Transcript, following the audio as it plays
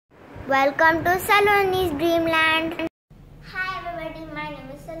Welcome to SALONI'S Dreamland. Hi everybody, my name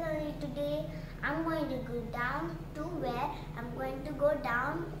is Saloni. Today I'm going to go down to where I'm going to go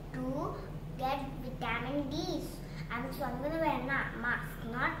down to get vitamin D. So I'm going to wear a mask.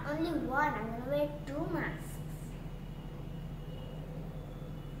 Not only one, I'm going to wear 2 masks.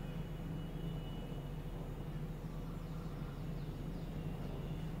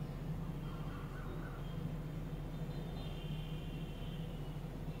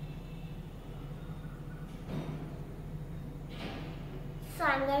 So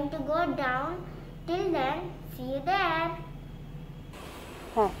I'm going to go down. Till then, see you there.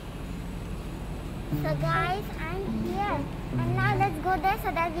 So guys, I'm here. And now let's go there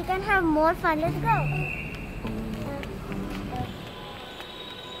so that we can have more fun. Let's go.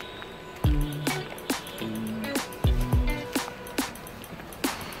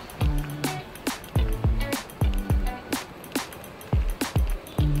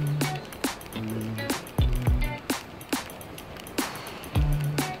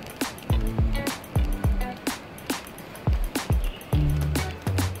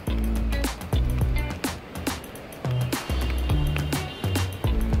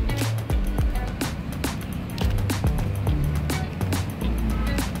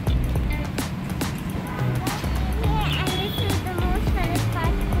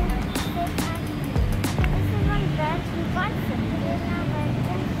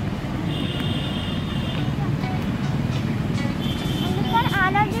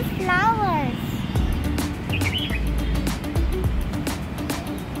 Flowers.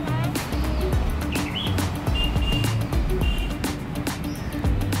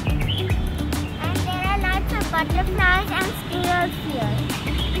 And there are lots of butterflies and squirrels here.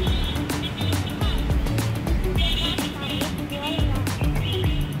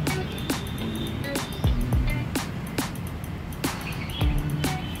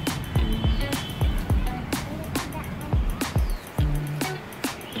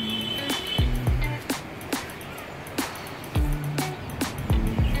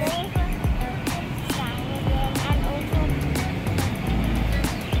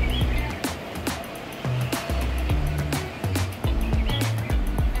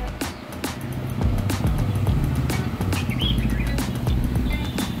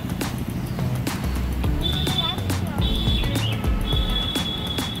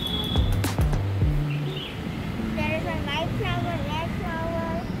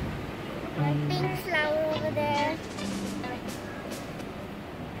 Pink flower over there.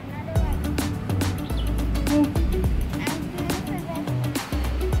 Another one. And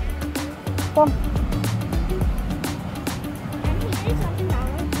beautiful.